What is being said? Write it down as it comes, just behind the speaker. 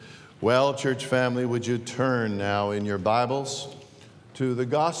Well, church family, would you turn now in your Bibles to the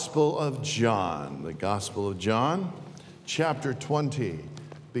Gospel of John, chapter 20,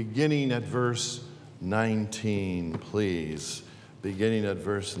 beginning at verse 19, please. Beginning at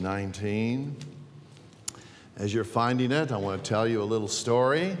verse 19. As you're finding it, I want to tell you a little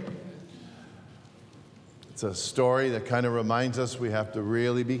story. It's a story that kind of reminds us we have to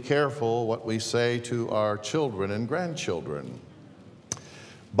really be careful what we say to our children and grandchildren.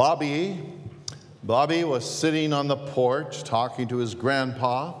 Bobby was sitting on the porch talking to his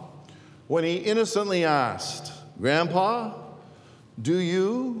grandpa when he innocently asked, "Grandpa, do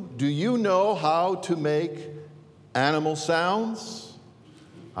you know how to make animal sounds?"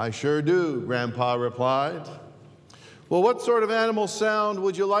 "I sure do," Grandpa replied. "Well, what sort of animal sound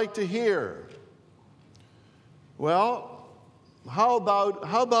would you like to hear?" "Well, how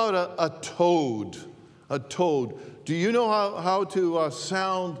about a toad? A toad. Do you know how to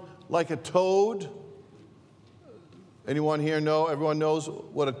sound like a toad?" Anyone here know? Everyone knows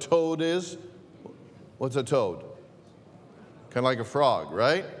what a toad is? What's a toad? Kind of like a frog,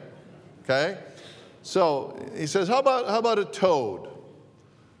 right? Okay. So he says, how about a toad?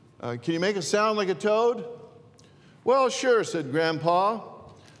 Can you make a sound like a toad? "Well, sure," said Grandpa.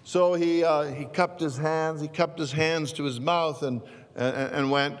 So he cupped his hands to his mouth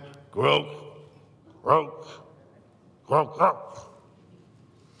and went, "Croak, croak, croak, croak,"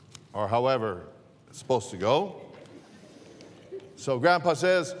 or however it's supposed to go. So Grandpa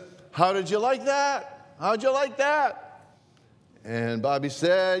says, "How did you like that? How'd you like that?" And Bobby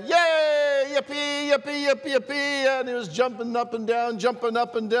said, "Yay, yippee, yippee, yippee, yippee," and he was jumping up and down.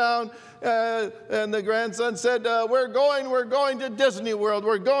 And the grandson said, we're going to Disney World.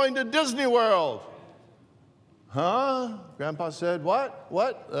 We're going to Disney World." "Huh?" Grandpa said, What?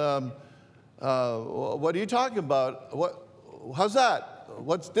 What are you talking about? How's that?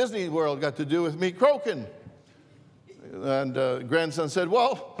 What's Disney World got to do with me croaking?" And grandson said,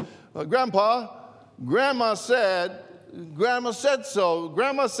 "Well, Grandpa, Grandma said so.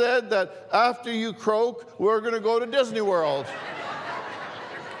 Grandma said that after you croak, we're going to go to Disney World."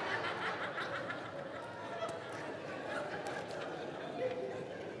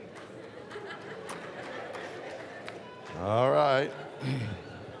 All right.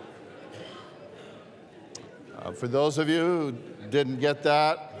 For those of you who didn't get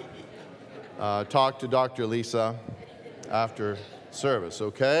that, talk to Dr. Lisa after service,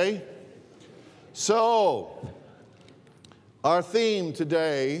 okay? So, our theme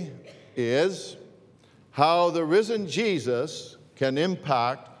today is how the risen Jesus can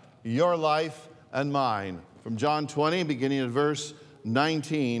impact your life and mine. From John 20, beginning at verse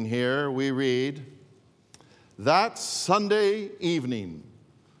 19 here, we read, "That Sunday evening,"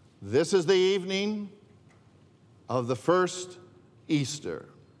 this is the evening of the first Easter,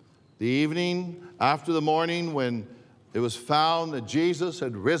 the evening after the morning when it was found that Jesus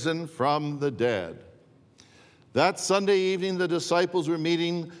had risen from the dead. That Sunday evening, the disciples were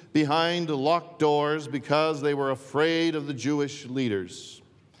meeting behind locked doors because they were afraid of the Jewish leaders.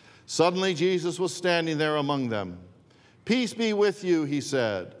 Suddenly, Jesus was standing there among them. "Peace be with you," he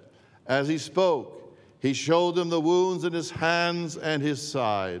said. As he spoke, he showed them the wounds in his hands and his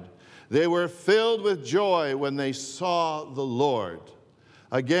side. They were filled with joy when they saw the Lord.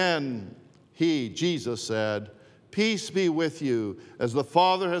 Again, Jesus said, "Peace be with you. As the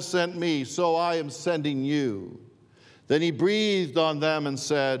Father has sent me, so I am sending you." Then he breathed on them and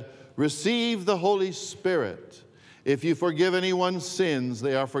said, "Receive the Holy Spirit. If you forgive anyone's sins,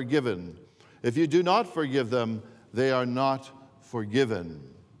 they are forgiven. If you do not forgive them, they are not forgiven."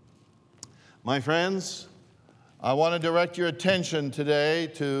 My friends, I want to direct your attention today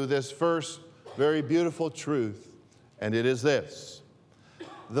to this first very beautiful truth, and it is this: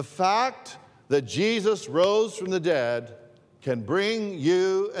 the fact that Jesus rose from the dead can bring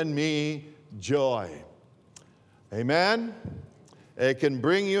you and me joy. Amen? It can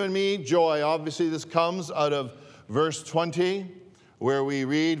bring you and me joy. Obviously, this comes out of verse 20, where we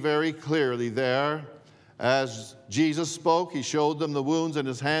read very clearly there, as Jesus spoke, he showed them the wounds in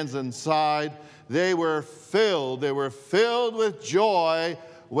his hands and side. They were filled with joy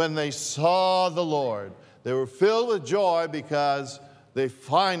when they saw the Lord. They were filled with joy because they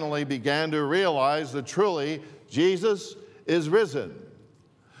finally began to realize that truly Jesus is risen.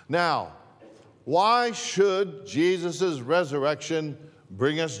 Now, why should Jesus' resurrection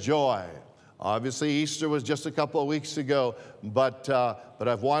bring us joy? Obviously, Easter was just a couple of weeks ago, but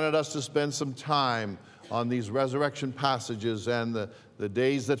I've wanted us to spend some time on these resurrection passages and the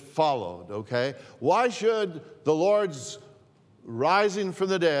days that followed, okay? Why should the Lord's rising from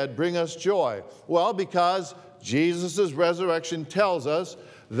the dead bring us joy? Well, because Jesus' resurrection tells us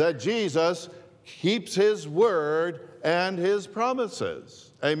that Jesus keeps his word and his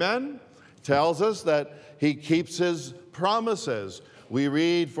promises. Amen? Tells us that he keeps his promises. We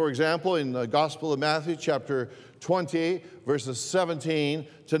read, for example, in the Gospel of Matthew, chapter 20, verses 17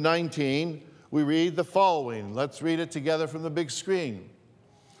 to 19, we read the following. Let's read it together from the big screen.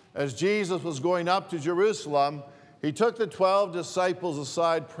 As Jesus was going up to Jerusalem, he took the 12 disciples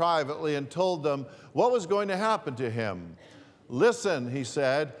aside privately and told them what was going to happen to him. Listen, he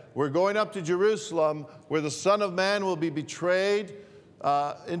said, we're going up to Jerusalem where the Son of Man will be betrayed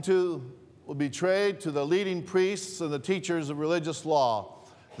to the leading priests and the teachers of religious law.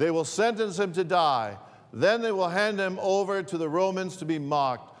 They will sentence him to die. Then they will hand him over to the Romans to be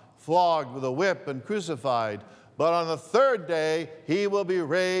mocked, flogged with a whip, and crucified. But on the third day, he will be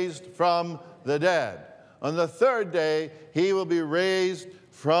raised from the dead. On the third day, he will be raised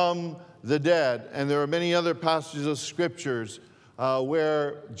from the dead. And there are many other passages of scriptures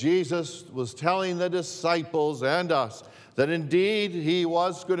where Jesus was telling the disciples and us that indeed he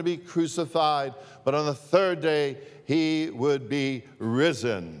was going to be crucified, but on the third day he would be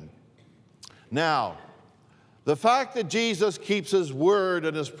risen. Now, the fact that Jesus keeps his word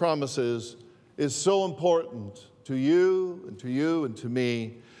and his promises is so important to you and to you and to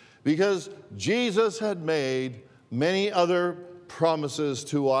me, because Jesus had made many other promises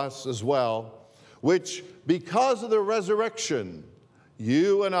to us as well, which because of the resurrection,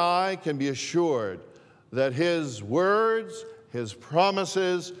 you and I can be assured that his words, his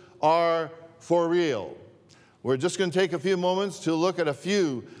promises are for real. We're just going to take a few moments to look at a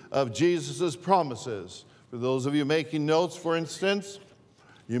few of Jesus' promises. For those of you making notes, for instance,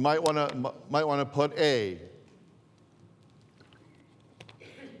 you might want to put A.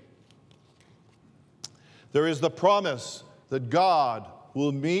 There is the promise that God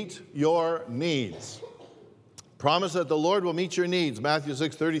will meet your needs. Promise that the Lord will meet your needs. Matthew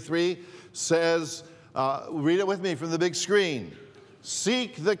 6:33 says, read it with me from the big screen.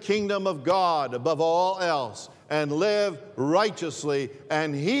 Seek the kingdom of God above all else and live righteously,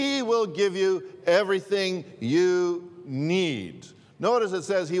 and he will give you everything you need. Notice it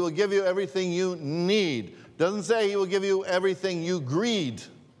says he will give you everything you need. Doesn't say he will give you everything you greed.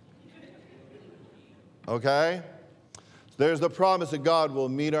 Okay? There's the promise that God will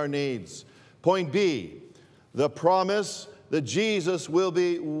meet our needs. Point B, the promise that Jesus will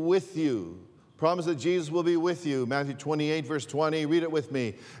be with you. Promise that Jesus will be with you. Matthew 28, verse 20. Read it with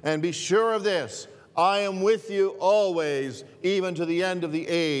me. And be sure of this, I am with you always, even to the end of the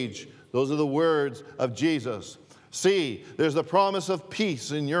age. Those are the words of Jesus. C, there's the promise of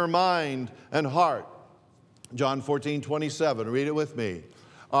peace in your mind and heart. John 14, 27. Read it with me.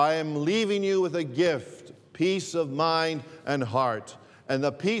 I am leaving you with a gift, peace of mind and heart. And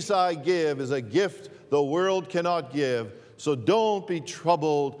the peace I give is a gift the world cannot give. So don't be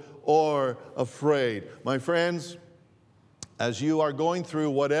troubled or afraid. My friends, as you are going through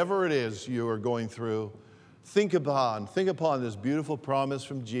whatever it is you are going through, think upon this beautiful promise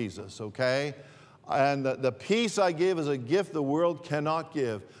from Jesus, okay? And the peace I give is a gift the world cannot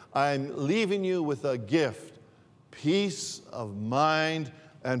give. I'm leaving you with a gift, peace of mind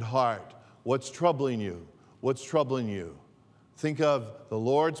and heart. What's troubling you? What's troubling you? Think of the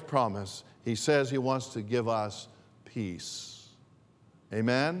Lord's promise. He says he wants to give us peace.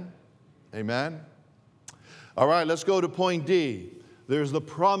 Amen? Amen? All right, let's go to point D. There's the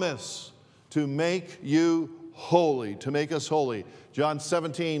promise to make you holy, to make us holy. John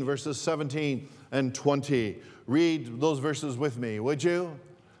 17, verses 17 and 20. Read those verses with me, would you?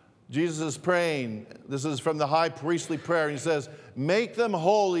 Jesus is praying. This is from the high priestly prayer. He says, make them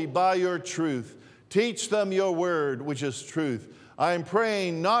holy by your truth. Teach them your word, which is truth. I am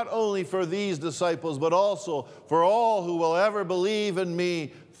praying not only for these disciples, but also for all who will ever believe in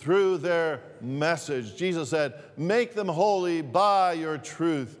me through their message. Jesus said, make them holy by your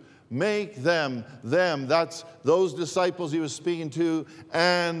truth. Make them. That's those disciples he was speaking to,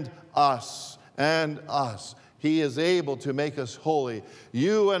 and us. He is able to make us holy.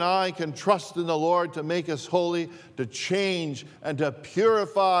 You and I can trust in the Lord to make us holy, to change and to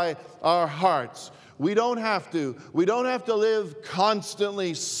purify our hearts. We don't have to live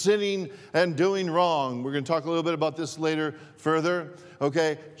constantly sinning and doing wrong. We're going to talk a little bit about this later further.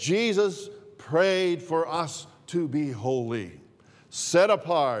 Okay, Jesus prayed for us to be holy, set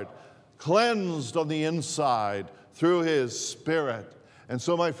apart, cleansed on the inside through his Spirit. And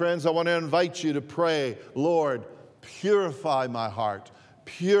so, my friends, I want to invite you to pray, Lord, purify my heart.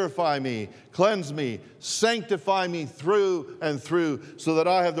 Purify me, cleanse me, sanctify me through and through so that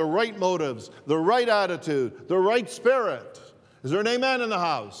I have the right motives, the right attitude, the right spirit. Is there an amen in the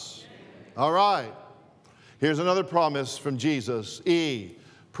house? All right. Here's another promise from Jesus. E,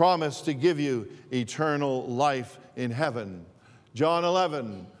 promised to give you eternal life in heaven. John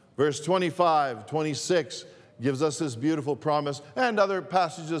 11, verse 25, 26 gives us this beautiful promise, and other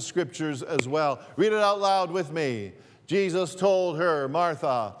passages of scriptures as well. Read it out loud with me. Jesus told her,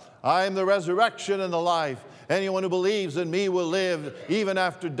 Martha, I am the resurrection and the life. Anyone who believes in me will live even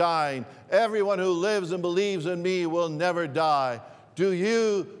after dying. Everyone who lives and believes in me will never die. Do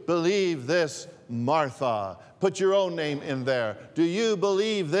you believe this, Martha? Put your own name in there. Do you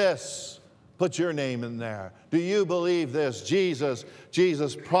believe this? Put your name in there. Do you believe this? Jesus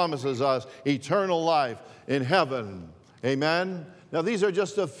promises us eternal life in heaven. Amen? Now, these are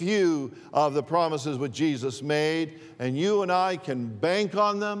just a few of the promises which Jesus made, and you and I can bank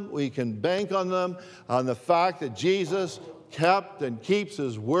on them. We can bank on them, on the fact that Jesus kept and keeps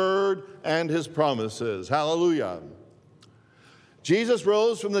his word and his promises. Hallelujah. Jesus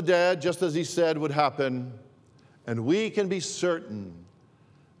rose from the dead just as he said would happen, and we can be certain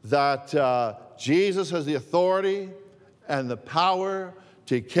that Jesus has the authority and the power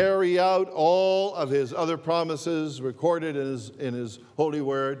to carry out all of his other promises recorded in his holy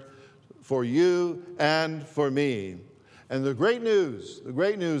word for you and for me. And the great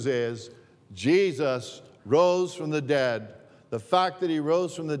news is Jesus rose from the dead. The fact that he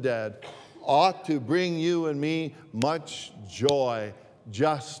rose from the dead ought to bring you and me much joy,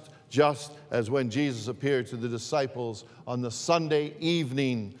 just as when Jesus appeared to the disciples on the Sunday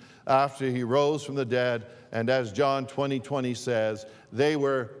evening after he rose from the dead. And as John 20:20 says, they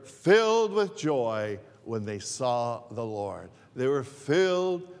were filled with joy when they saw the Lord. They were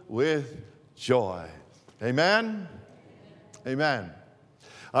filled with joy. Amen? Amen.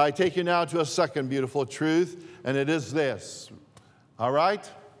 I take you now to a second beautiful truth, and it is this. All right?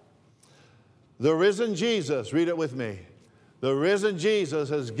 The risen Jesus, read it with me. The risen Jesus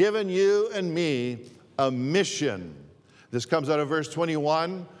has given you and me a mission. This comes out of verse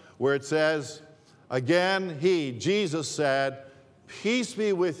 21, where it says, again, Jesus said, peace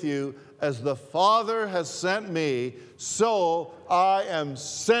be with you, as the Father has sent me, so I am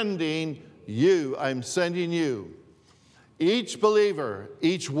sending you. I'm sending you. Each believer,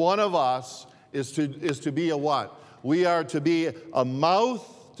 each one of us is to be a what? We are to be a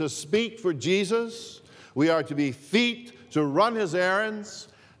mouth to speak for Jesus. We are to be feet to run his errands,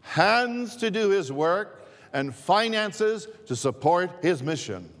 hands to do his work, and finances to support his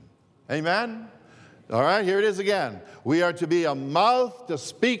mission. Amen? All right, here it is again. We are to be a mouth to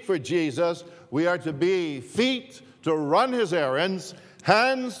speak for Jesus. We are to be feet to run his errands,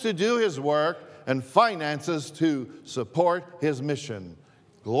 hands to do his work, and finances to support his mission.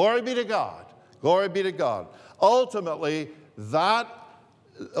 Glory be to God. Glory be to God. Ultimately,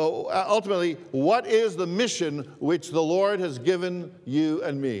 what is the mission which the Lord has given you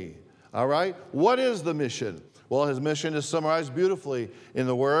and me? All right? What is the mission? Well, his mission is summarized beautifully in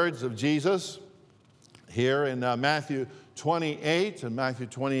the words of Jesus here in Matthew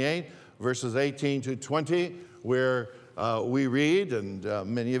 28, verses 18 to 20, where we read, and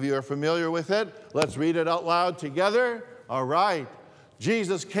many of you are familiar with it. Let's read it out loud together. All right.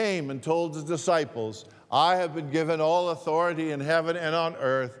 Jesus came and told his disciples, I have been given all authority in heaven and on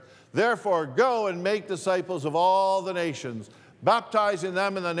earth. Therefore, go and make disciples of all the nations, baptizing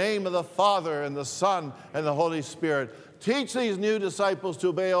them in the name of the Father and the Son and the Holy Spirit. Teach these new disciples to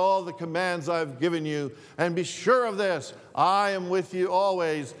obey all the commands I've given you, and be sure of this, I am with you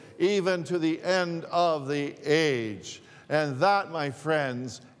always, even to the end of the age. And that, my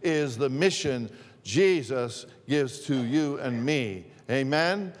friends, is the mission Jesus gives to you and me.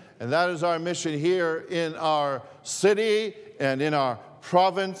 Amen? And that is our mission here in our city and in our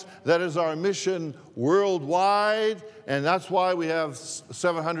province. That is our mission worldwide, and that's why we have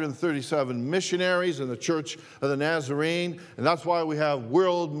 737 missionaries in the Church of the Nazarene, and that's why we have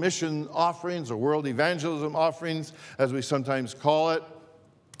world mission offerings, or world evangelism offerings, as we sometimes call it.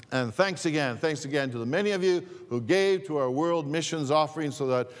 And thanks again to the many of you who gave to our world missions offering so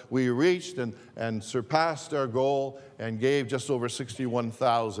that we reached and surpassed our goal and gave just over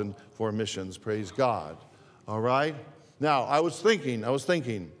 61,000 for missions. Praise God. All right? Now, I was thinking,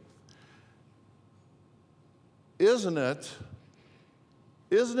 isn't it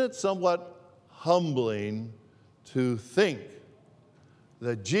somewhat humbling to think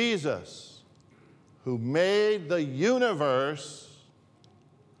that Jesus, who made the universe,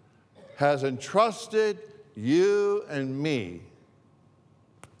 has entrusted you and me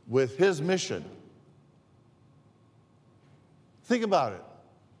with his mission? Think about it.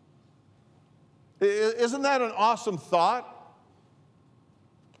 Isn't that an awesome thought?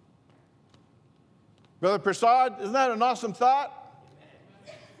 Brother Prasad, isn't that an awesome thought?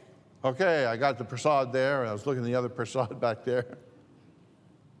 Okay, I got the Prasad there, and I was looking at the other Prasad back there.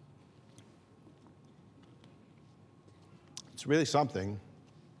 It's really something.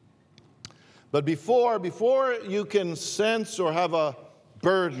 But before you can sense or have a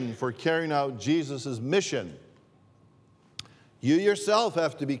burden for carrying out Jesus' mission, you yourself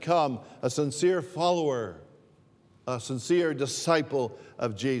have to become a sincere follower, a sincere disciple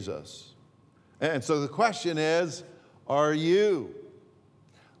of Jesus. And so the question is, are you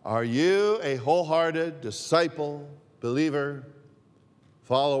a wholehearted disciple, believer,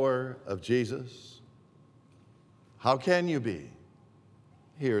 follower of Jesus? How can you be?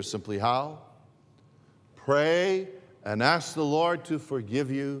 Here's simply how. Pray and ask the Lord to forgive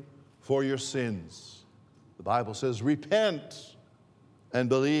you for your sins. The Bible says, repent and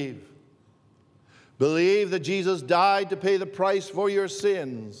believe. Believe that Jesus died to pay the price for your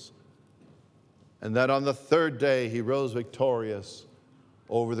sins, and that on the third day he rose victorious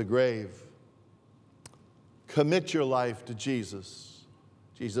over the grave. Commit your life to Jesus.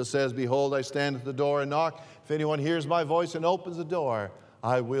 Jesus says, behold, I stand at the door and knock. If anyone hears my voice and opens the door,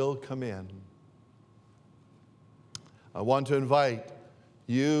 I will come in. I want to invite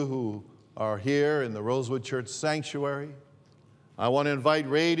you who are here in the Rosewood Church sanctuary. I want to invite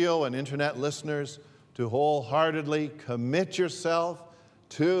radio and internet listeners to wholeheartedly commit yourself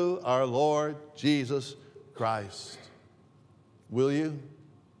to our Lord Jesus Christ. Will you?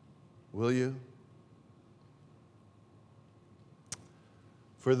 Will you?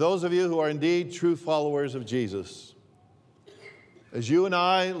 For those of you who are indeed true followers of Jesus, as you and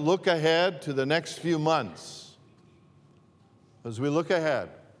I look ahead to the next few months, as we look ahead,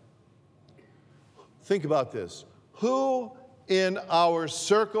 think about this. Who in our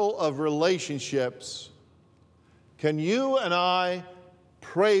circle of relationships can you and I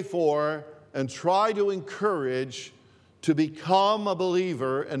pray for and try to encourage to become a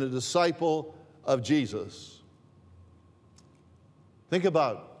believer and a disciple of Jesus? Think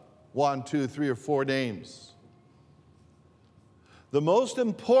about 1, 2, 3, or 4 names. The most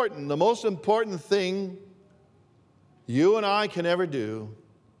important thing you and I can ever do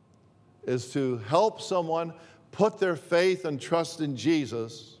is to help someone put their faith and trust in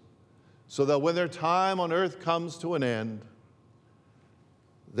Jesus so that when their time on earth comes to an end,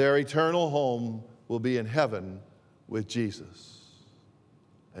 their eternal home will be in heaven with Jesus.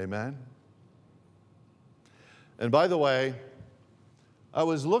 Amen? And by the way, I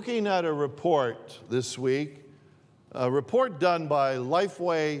was looking at a report this week, a report done by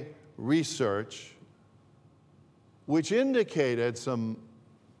Lifeway Research, which indicated some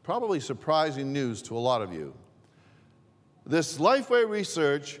probably surprising news to a lot of you. This Lifeway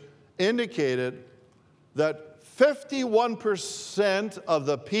Research indicated that 51% of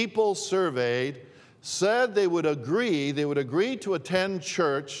the people surveyed said they would agree to attend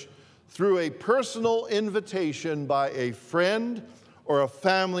church through a personal invitation by a friend or a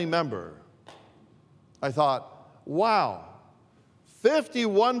family member. I thought, wow,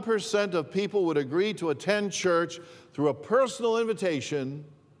 51% of people would agree to attend church through a personal invitation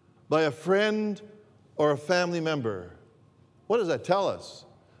by a friend or a family member. What does that tell us?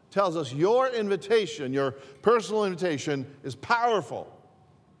 It tells us your invitation, your personal invitation, is powerful.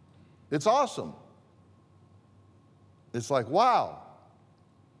 It's awesome. It's like, wow.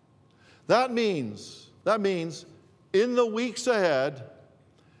 That means in the weeks ahead,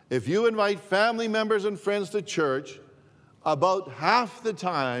 if you invite family members and friends to church, about half the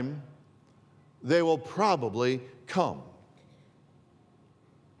time, they will probably come.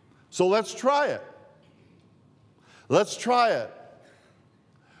 So let's try it. Let's try it.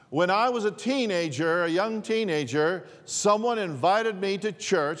 When I was a young teenager, someone invited me to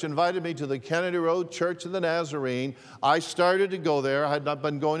church, invited me to the Kennedy Road Church of the Nazarene. I started to go there. I had not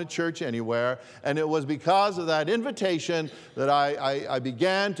been going to church anywhere. And it was because of that invitation that I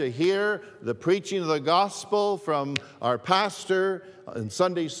began to hear the preaching of the gospel from our pastor in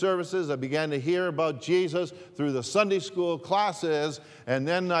Sunday services. I began to hear about Jesus through the Sunday school classes. And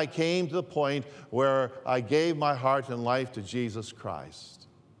then I came to the point where I gave my heart and life to Jesus Christ.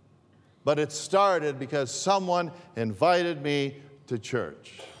 But it started because someone invited me to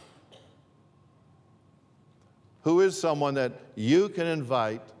church. Who is someone that you can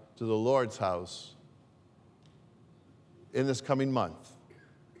invite to the Lord's house in this coming month?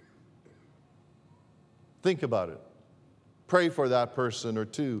 Think about it. Pray for that person, or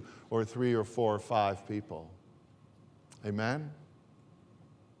 2 or 3 or 4 or 5 people. Amen?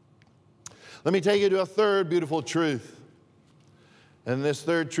 Let me take you to a third beautiful truth. And this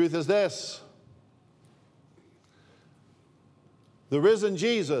third truth is this: the risen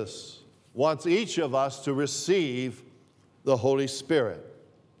Jesus wants each of us to receive the Holy Spirit.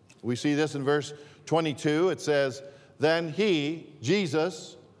 We see this in verse 22. It says, "Then he,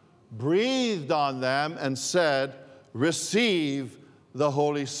 Jesus, breathed on them and said, receive the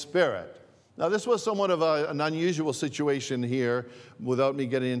Holy Spirit. Now, this was somewhat of an unusual situation here, without me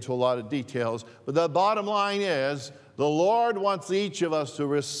getting into a lot of details. But the bottom line is, the Lord wants each of us to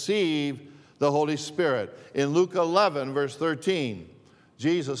receive the Holy Spirit. In Luke 11, verse 13,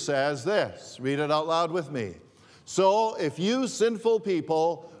 Jesus says this. Read it out loud with me. So, if you sinful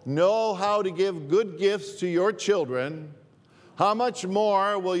people know how to give good gifts to your children, how much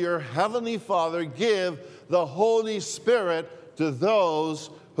more will your heavenly Father give the Holy Spirit to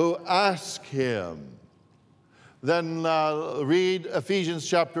those who ask him? Then read Ephesians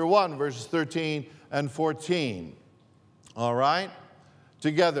chapter 1, verses 13 and 14. All right?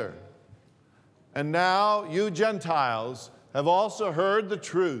 Together. And now you Gentiles have also heard the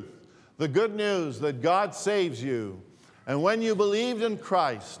truth, the good news that God saves you. And when you believed in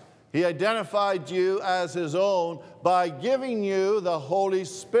Christ, he identified you as his own by giving you the Holy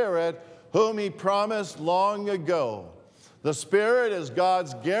Spirit, whom he promised long ago. The Spirit is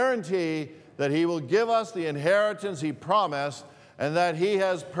God's guarantee that he will give us the inheritance he promised, and that he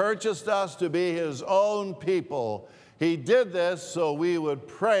has purchased us to be his own people. He did this so we would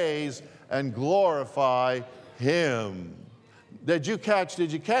praise and glorify him. Did you catch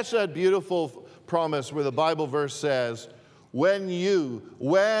that beautiful promise where the Bible verse says, when you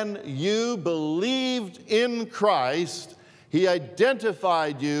believed in Christ, he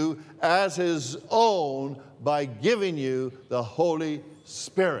identified you as his own by giving you the Holy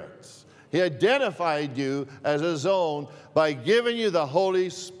Spirit. He identified you as his own by giving you the Holy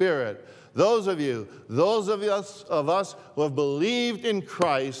Spirit. Those of us who have believed in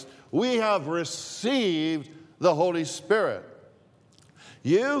Christ, we have received the Holy Spirit.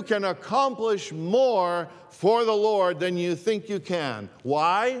 You can accomplish more for the Lord than you think you can.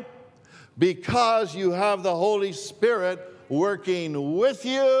 Why? Because you have the Holy Spirit working with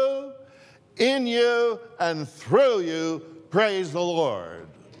you, in you, and through you. Praise the Lord.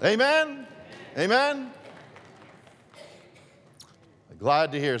 Amen? Amen?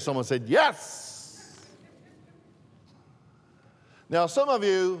 Glad to hear someone said yes. Now, some of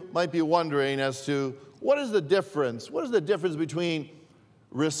you might be wondering as to what is the difference? What is the difference between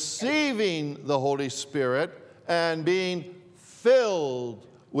receiving the Holy Spirit and being filled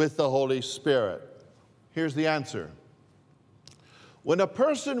with the Holy Spirit? Here's the answer. When a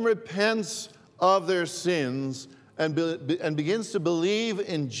person repents of their sins and begins to believe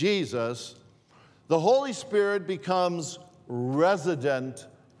in Jesus, the Holy Spirit becomes resident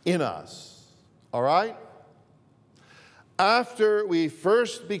in us. All right? After we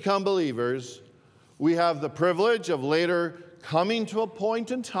first become believers, we have the privilege of later coming to a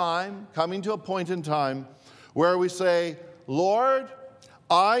point in time where we say, Lord,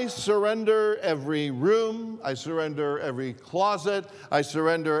 I surrender every room, I surrender every closet, I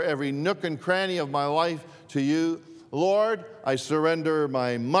surrender every nook and cranny of my life to you. Lord, I surrender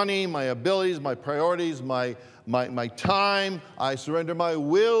my money, my abilities, my priorities, my time. I surrender my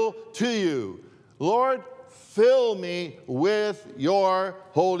will to you. Lord, fill me with your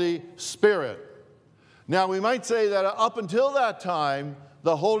Holy Spirit. Now, we might say that up until that time,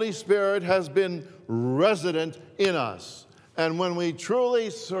 the Holy Spirit has been resident in us. And when we truly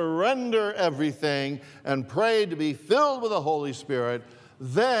surrender everything and pray to be filled with the Holy Spirit,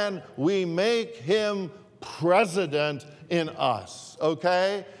 then we make him president in us,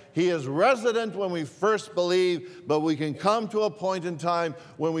 okay? He is resident when we first believe, but we can come to a point in time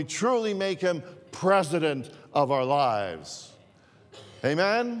when we truly make him president of our lives.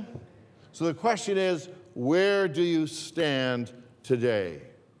 Amen? So the question is, where do you stand today?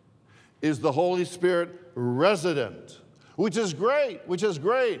 Is the Holy Spirit resident? Which is great.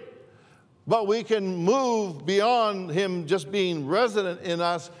 But we can move beyond him just being resident in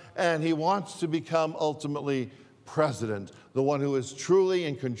us, and he wants to become ultimately president, the one who is truly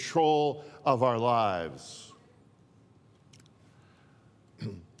in control of our lives.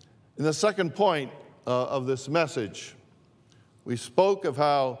 In the second point of this message, we spoke of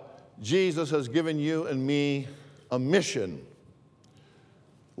how Jesus has given you and me a mission.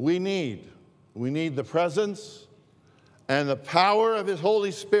 We need the presence and the power of his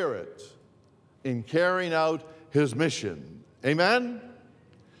Holy Spirit in carrying out his mission. Amen?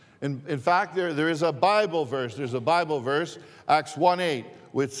 In fact, there is a Bible verse. There's a Bible verse, Acts 1:8,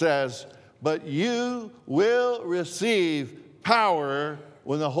 which says, but you will receive power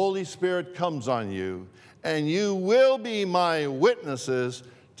when the Holy Spirit comes on you, and you will be my witnesses,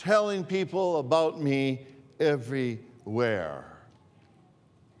 telling people about me everywhere.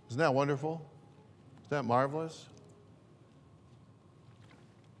 Isn't that wonderful? Isn't that marvelous?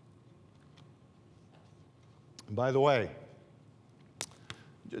 And by the way,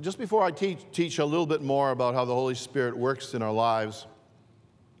 just before I teach a little bit more about how the Holy Spirit works in our lives,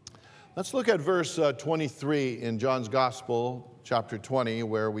 let's look at verse 23 in John's Gospel, chapter 20,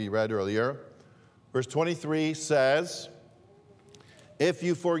 where we read earlier. Verse 23 says, "If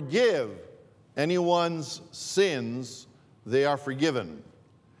you forgive anyone's sins, they are forgiven.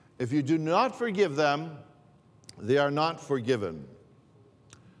 If you do not forgive them, they are not forgiven."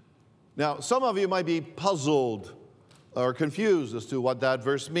 Now, some of you might be puzzled or confused as to what that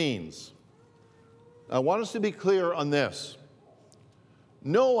verse means. I want us to be clear on this.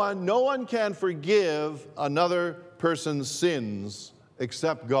 No one can forgive another person's sins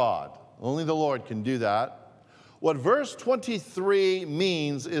except God. Only the Lord can do that. What verse 23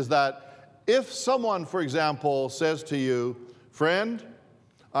 means is that if someone, for example, says to you, "Friend,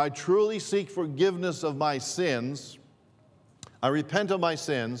 I truly seek forgiveness of my sins, I repent of my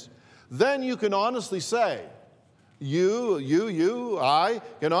sins," then you can honestly say, I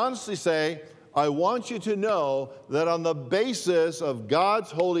can honestly say, "I want you to know that on the basis of God's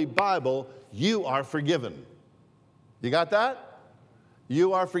holy Bible, you are forgiven." You got that?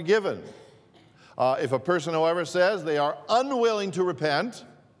 You are forgiven. If a person, however, says they are unwilling to repent,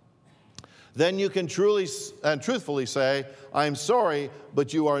 then you can truly and truthfully say, "I'm sorry,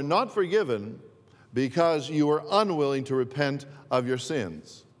 but you are not forgiven because you are unwilling to repent of your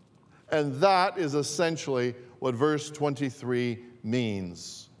sins." And that is essentially what verse 23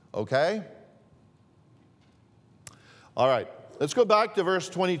 means. Okay? All right, let's go back to verse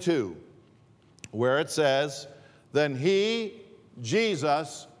 22, where it says, "Then he,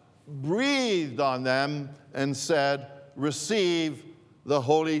 Jesus, breathed on them and said, 'Receive the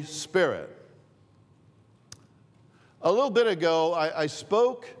Holy Spirit.'" A little bit ago, I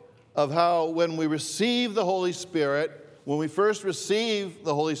spoke of how when we receive the Holy Spirit, when we first receive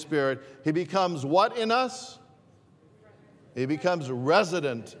the Holy Spirit, he becomes what in us? He becomes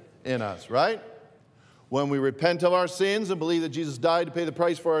resident in us, right? When we repent of our sins and believe that Jesus died to pay the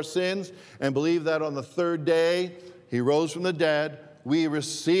price for our sins and believe that on the third day he rose from the dead, we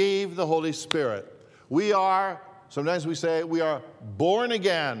receive the Holy Spirit. Sometimes we say, we are born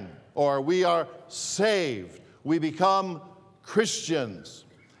again, or we are saved. We become Christians.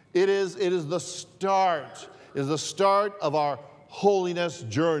 It is the start of our holiness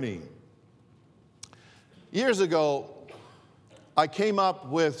journey. Years ago, I came up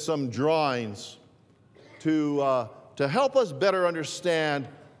with some drawings to help us better understand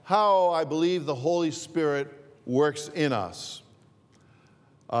how I believe the Holy Spirit works in us.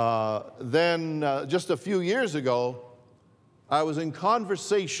 Then, just a few years ago, I was in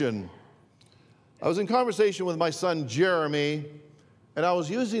conversation with my son Jeremy, and I was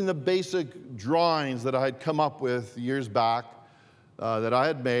using the basic drawings that I had come up with years back that I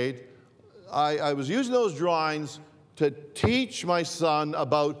had made. I was using those drawings to teach my son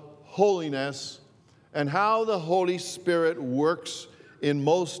about holiness and how the Holy Spirit works in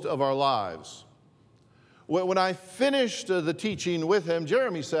most of our lives. When I finished the teaching with him,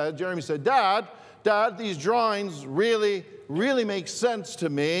 Jeremy said, Dad, these drawings really make sense to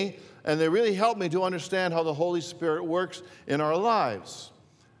me, and they really help me to understand how the Holy Spirit works in our lives.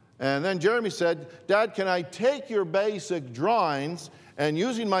 And then Jeremy said, "Dad, can I take your basic drawings and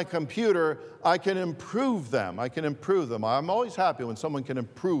using my computer, I can improve them. I'm always happy when someone can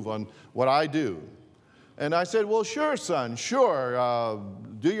improve on what I do." And I said, "Well, sure, son, sure.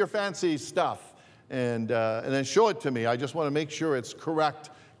 Do your fancy stuff and then show it to me. I just want to make sure it's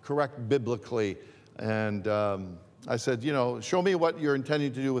correct biblically." And I said, show me what you're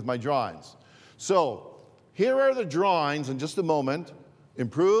intending to do with my drawings. So here are the drawings in just a moment,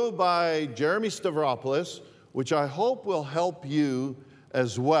 improved by Jeremy Stavropoulos, which I hope will help you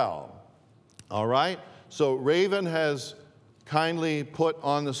as well. All right? So Raven has kindly put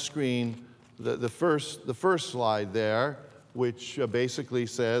on the screen the first slide there, which basically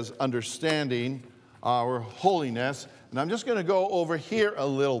says, "Understanding Our Holiness." And I'm just going to go over here a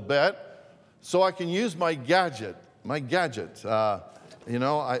little bit so I can use my gadget.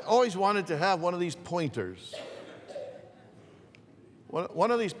 I always wanted to have one of these pointers.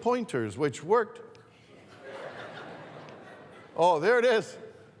 One of these pointers, which worked. Oh, there it is.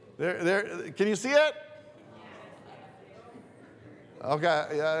 There. Can you see it?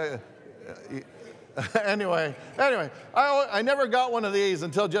 Okay. Anyway, I never got one of these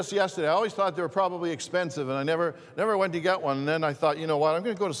until just yesterday. I always thought they were probably expensive, and I never went to get one. And then I thought, you know what? I'm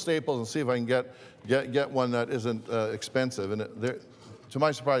going to go to Staples and see if I can get one that isn't expensive. And to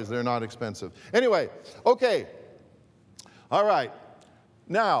my surprise, they're not expensive. Anyway, okay. All right.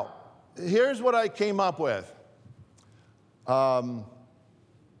 Now, here's what I came up with. I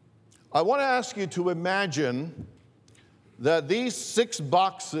want to ask you to imagine that these 6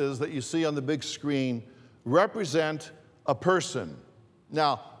 boxes that you see on the big screen represent a person.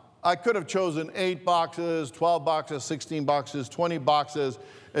 Now, I could have chosen 8 boxes, 12 boxes, 16 boxes, 20 boxes.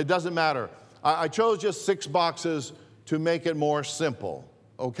 It doesn't matter. I chose just 6 boxes to make it more simple,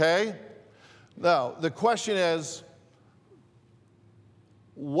 okay? Now, the question is,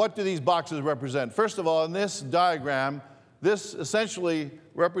 what do these boxes represent? First of all, in this diagram, this essentially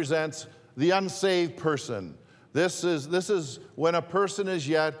represents the unsaved person. This is when a person as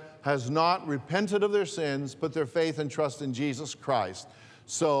yet has not repented of their sins, put their faith and trust in Jesus Christ.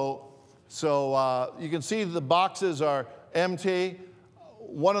 So you can see the boxes are empty.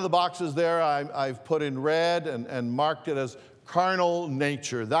 One of the boxes there I've put in red and marked it as carnal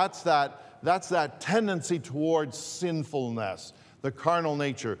nature. That's that tendency towards sinfulness, the carnal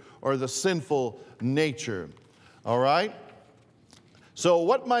nature or the sinful nature. All right? So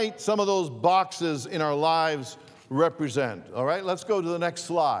what might some of those boxes in our lives represent? All right, let's go to the next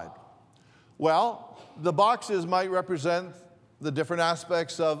slide. Well, the boxes might represent the different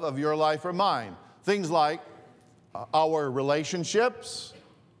aspects of your life or mine. Things like our relationships,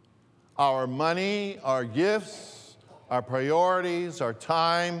 our money, our gifts, our priorities, our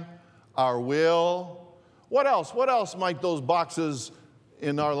time, our will. What else? What else might those boxes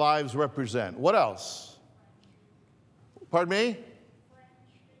in our lives represent? What else? Pardon me?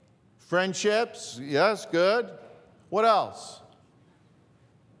 Friendships. Yes, good. What else?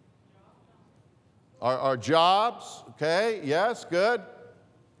 Our jobs. Okay, yes, good.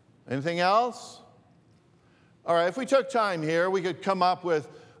 Anything else? All right, if we took time here, we could come up with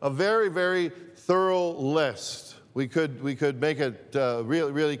a very, very thorough list. We could make it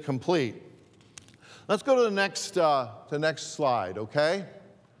really, really complete. Let's go to the next slide, okay?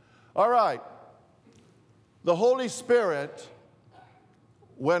 All right. The Holy Spirit,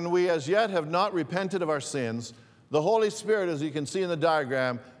 when we as yet have not repented of our sins, the Holy Spirit, as you can see in the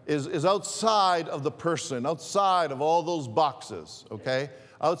diagram, is outside of the person, outside of all those boxes, okay?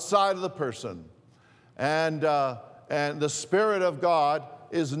 Outside of the person. And the Spirit of God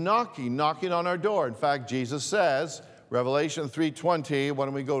is knocking on our door. In fact, Jesus says, Revelation 3:20, why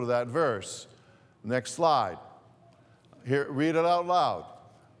don't we go to that verse? Next slide. Here, read it out loud.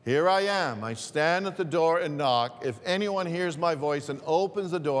 Here I am. I stand at the door and knock. If anyone hears my voice and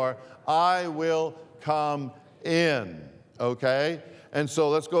opens the door, I will come in. Okay? And so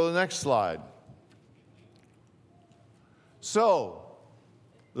let's go to the next slide. So,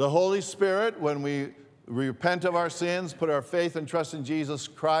 the Holy Spirit, when we repent of our sins, put our faith and trust in Jesus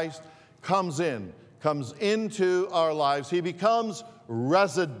Christ, comes into our lives. He becomes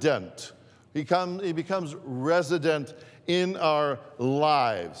resident. He becomes resident in our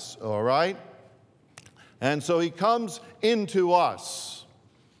lives, all right? And so he comes into us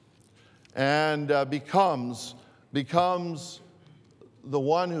and becomes the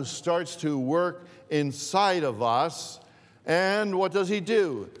one who starts to work inside of us. And what does he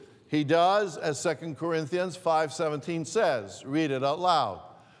do? He does, as 2 Corinthians 5:17 says. Read it out loud.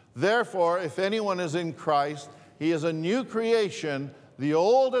 Therefore, if anyone is in Christ, he is a new creation. The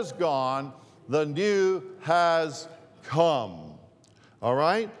old is gone, the new has come. All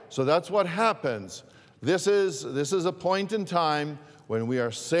right? So that's what happens. This is a point in time when we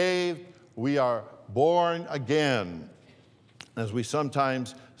are saved, we are born again, as we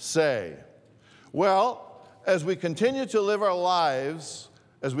sometimes say. Well, as we continue to live our lives,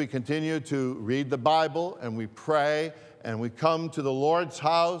 as we continue to read the Bible and we pray and we come to the Lord's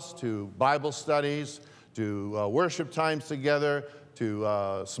house, to Bible studies, to worship times together,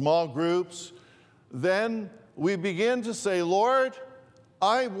 to small groups, then we begin to say, Lord,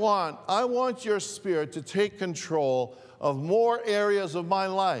 I want your Spirit to take control of more areas of my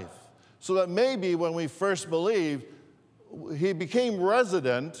life, so that maybe when we first believed, he became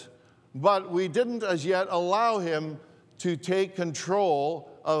resident, but we didn't as yet allow him to take control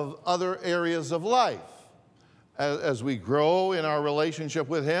of other areas of life. As we grow in our relationship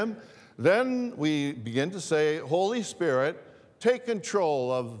with him, then we begin to say, Holy Spirit, take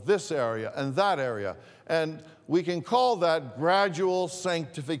control of this area and that area. And we can call that gradual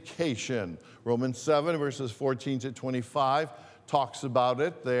sanctification. Romans 7, verses 14 to 25 talks about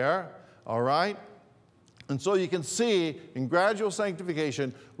it there, all right? And so you can see in gradual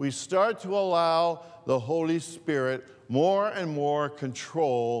sanctification, we start to allow the Holy Spirit more and more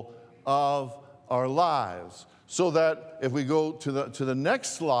control of our lives. So that if we go to the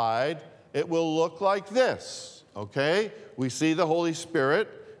next slide, it will look like this, okay? We see the Holy Spirit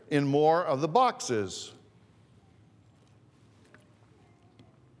in more of the boxes.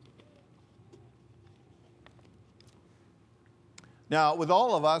 Now, with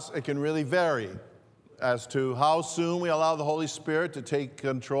all of us, it can really vary. as to how soon we allow the Holy Spirit to take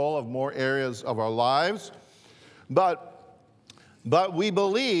control of more areas of our lives. But we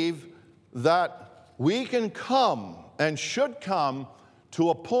believe that we can come and should come to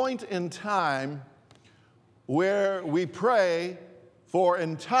a point in time where we pray for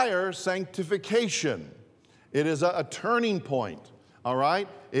entire sanctification. It is a turning point, all right?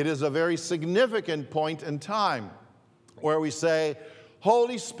 It is a very significant point in time where we say,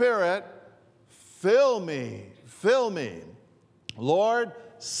 Holy Spirit, fill me. Lord,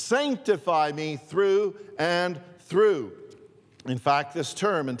 sanctify me through and through. In fact, this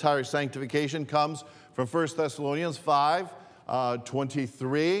term, entire sanctification, comes from 1 Thessalonians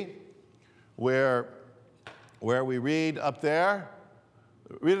 5:23, where we read up there.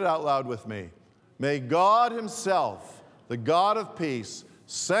 Read it out loud with me. May God himself, the God of peace,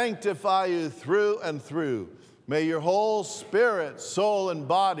 sanctify you through and through. May your whole spirit, soul, and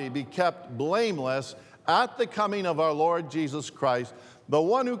body be kept blameless at the coming of our Lord Jesus Christ. The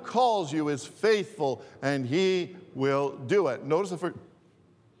one who calls you is faithful, and he will do it. Notice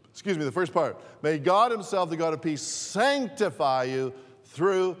the first part. May God himself, the God of peace, sanctify you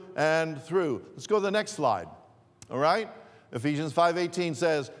through and through. Let's go to the next slide. All right? Ephesians 5:18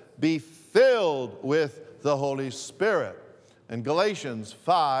 says, be filled with the Holy Spirit. And Galatians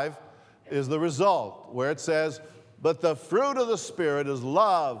 5 is the result, where it says, but the fruit of the Spirit is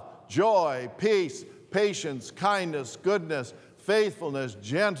love, joy, peace, patience, kindness, goodness, faithfulness,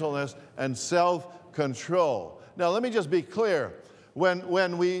 gentleness, and self-control. Now, let me just be clear.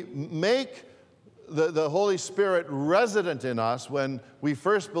 When we make the Holy Spirit resident in us, when we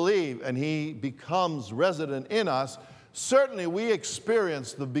first believe and he becomes resident in us, certainly we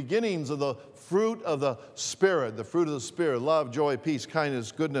experience the beginnings of the fruit of the Spirit, love, joy, peace,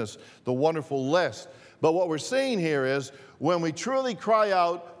 kindness, goodness, the wonderful list. But what we're saying here is when we truly cry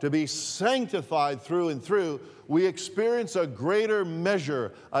out to be sanctified through and through, we experience a greater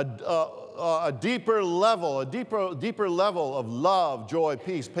measure, a deeper level of love, joy,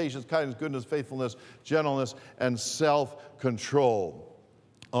 peace, patience, kindness, goodness, faithfulness, gentleness, and self-control.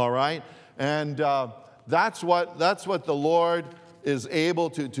 All right? And that's what the Lord is able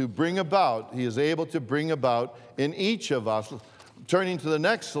to bring about. He is able to bring about in each of us. Turning to the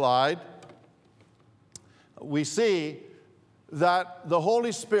next slide, we see that the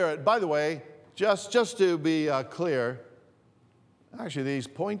Holy Spirit, by the way, just to be clear, actually these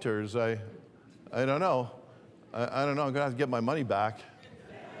pointers, I don't know. I don't know. I'm going to have to get my money back.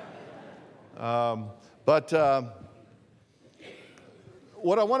 But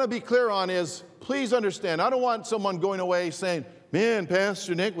what I want to be clear on is, please understand, I don't want someone going away saying, man,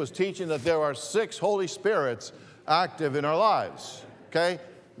 Pastor Nick was teaching that there are 6 Holy Spirits active in our lives. Okay?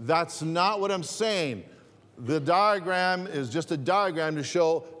 That's not what I'm saying. The diagram is just a diagram to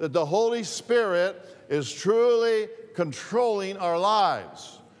show that the Holy Spirit is truly controlling our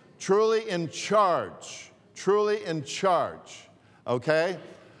lives, truly in charge. Okay?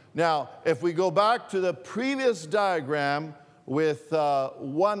 Now, if we go back to the previous diagram with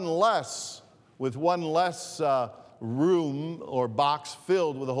one less room or box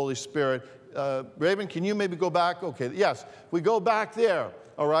filled with the Holy Spirit, Raven, can you maybe go back? Okay, yes, we go back there.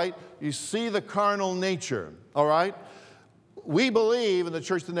 All right? You see the carnal nature, all right? We believe in the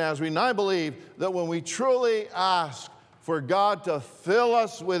Church of the Nazarene, and I believe that when we truly ask for God to fill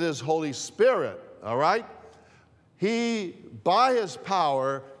us with his Holy Spirit, all right, he, by his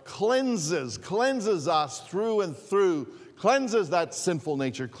power, cleanses us through and through, cleanses that sinful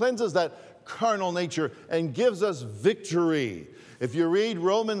nature, cleanses that carnal nature, and gives us victory. If you read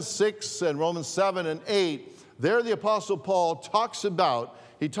Romans 6 and Romans 7 and 8, there the Apostle Paul talks about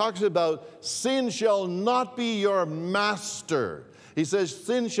sin shall not be your master. He says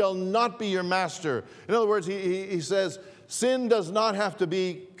sin shall not be your master. In other words, he says sin does not have to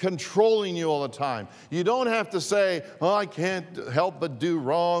be controlling you all the time. You don't have to say, oh, I can't help but do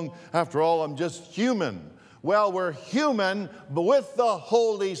wrong. After all, I'm just human. Well, we're human, but with the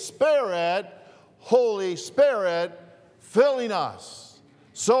Holy Spirit filling us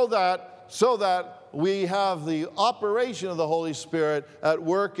so that we have the operation of the Holy Spirit at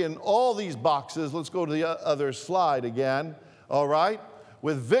work in all these boxes. Let's go to the other slide again, all right?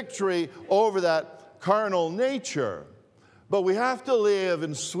 With victory over that carnal nature. But we have to live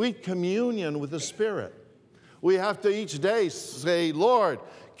in sweet communion with the Spirit. We have to each day say, Lord,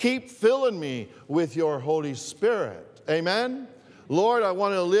 keep filling me with your Holy Spirit. Amen? Lord, I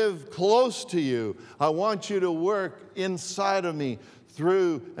want to live close to you. I want you to work inside of me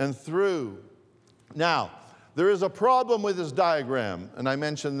through and through. Now, there is a problem with this diagram, and I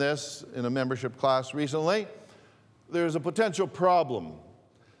mentioned this in a membership class recently. There's a potential problem.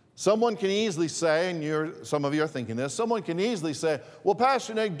 Someone can easily say, and some of you are thinking this, someone can easily say, well,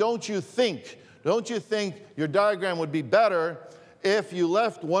 Pastor Nick, don't you think your diagram would be better if you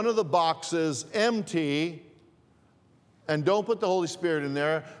left one of the boxes empty and don't put the Holy Spirit in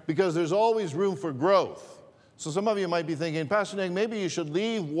there, because there's always room for growth? So some of you might be thinking, Pastor Nick, maybe you should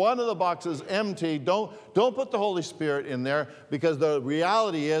leave one of the boxes empty. Don't put the Holy Spirit in there, because the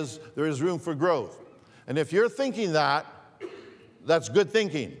reality is there is room for growth. And if you're thinking that, that's good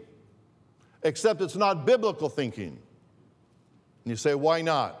thinking. Except it's not biblical thinking. And you say, why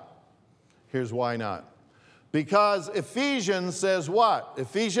not? Here's why not. Because Ephesians says what?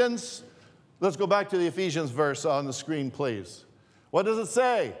 Let's go back to the Ephesians verse on the screen, please. What does it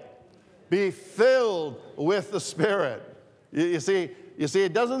say? Be filled with the Spirit. You see,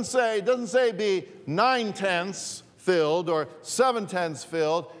 it doesn't say be 9/10 filled or 7/10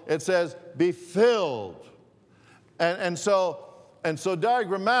 filled. It says be filled. And so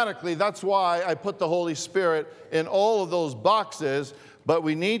diagrammatically, that's why I put the Holy Spirit in all of those boxes. But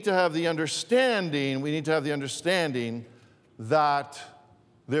we need to have the understanding that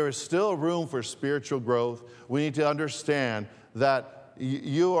there is still room for spiritual growth. We need to understand that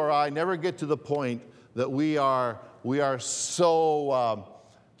you or I never get to the point that we are so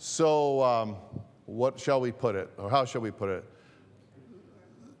what shall we put it, or how shall we put it?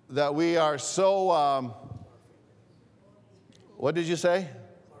 That we are so what did you say?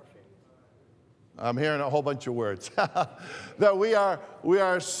 I'm hearing a whole bunch of words. That we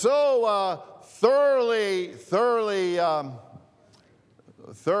are so thoroughly.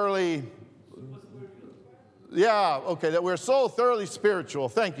 Yeah, okay. That we're so thoroughly spiritual.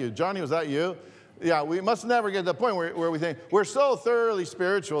 Thank you, Johnny. Was that you? Yeah, we must never get to the point where we think we're so thoroughly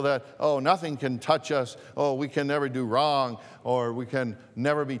spiritual that, oh, nothing can touch us. Oh, we can never do wrong, or we can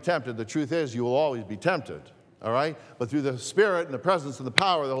never be tempted. The truth is, you will always be tempted. All right? But through the Spirit and the presence and the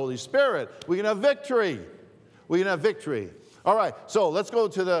power of the Holy Spirit, we can have victory. We can have victory. All right, so let's go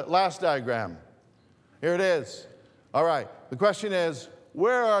to the last diagram. Here it is. All right, the question is,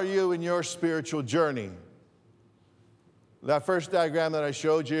 where are you in your spiritual journey? That first diagram that I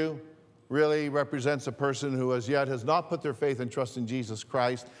showed you really represents a person who as yet has not put their faith and trust in Jesus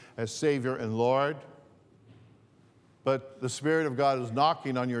Christ as Savior and Lord. But the Spirit of God is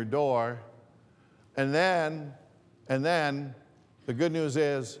knocking on your door. And then, the good news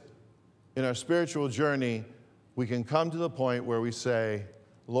is, in our spiritual journey, we can come to the point where we say,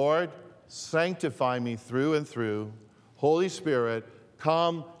 Lord, sanctify me through and through. Holy Spirit,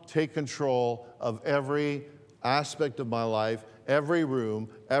 come take control of every aspect of my life, every room,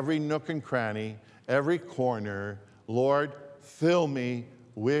 every nook and cranny, every corner. Lord, fill me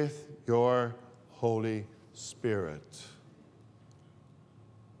with your Holy Spirit.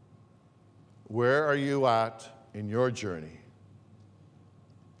 Where are you at in your journey?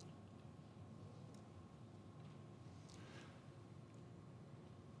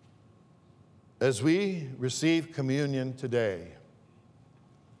 As we receive communion today,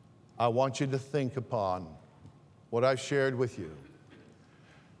 I want you to think upon what I've shared with you.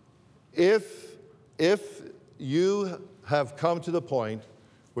 If you have come to the point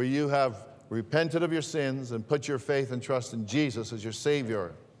where you have repented of your sins and put your faith and trust in Jesus as your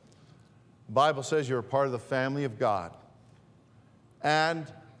Savior, the Bible says you're a part of the family of God. And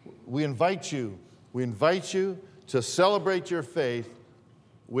we invite you to celebrate your faith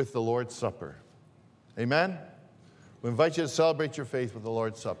with the Lord's Supper. Amen? We invite you to celebrate your faith with the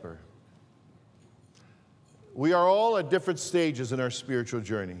Lord's Supper. We are all at different stages in our spiritual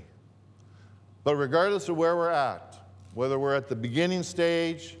journey. But regardless of where we're at, whether we're at the beginning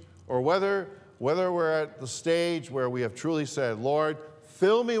stage or whether we're at the stage where we have truly said, Lord,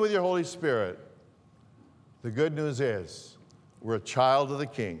 fill me with your Holy Spirit, the good news is we're a child of the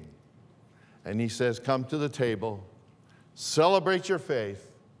King. And he says, come to the table, celebrate your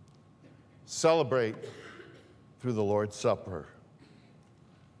faith, celebrate through the Lord's Supper.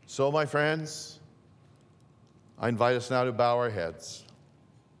 So, my friends, I invite us now to bow our heads.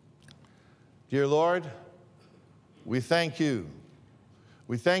 Dear Lord, we thank you.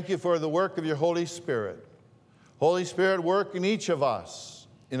 We thank you for the work of your Holy Spirit. Holy Spirit, work in each of us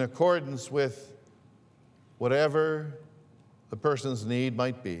in accordance with whatever the person's need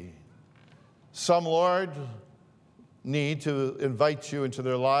might be. Some, Lord, need to invite you into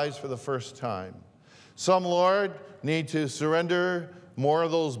their lives for the first time. Some, Lord, need to surrender more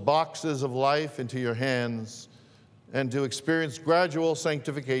of those boxes of life into your hands and to experience gradual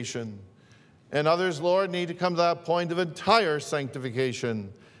sanctification. And others, Lord, need to come to that point of entire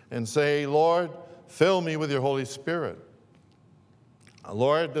sanctification and say, Lord, fill me with your Holy Spirit.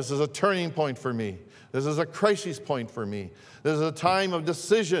 Lord, this is a turning point for me. This is a crisis point for me. This is a time of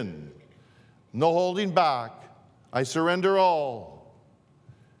decision. No holding back. I surrender all.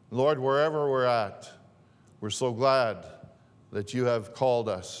 Lord, wherever we're at, we're so glad that you have called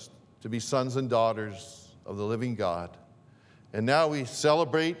us to be sons and daughters of the living God. And now we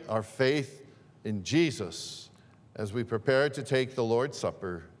celebrate our faith in Jesus as we prepare to take the Lord's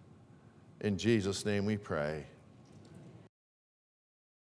Supper. In Jesus' name we pray.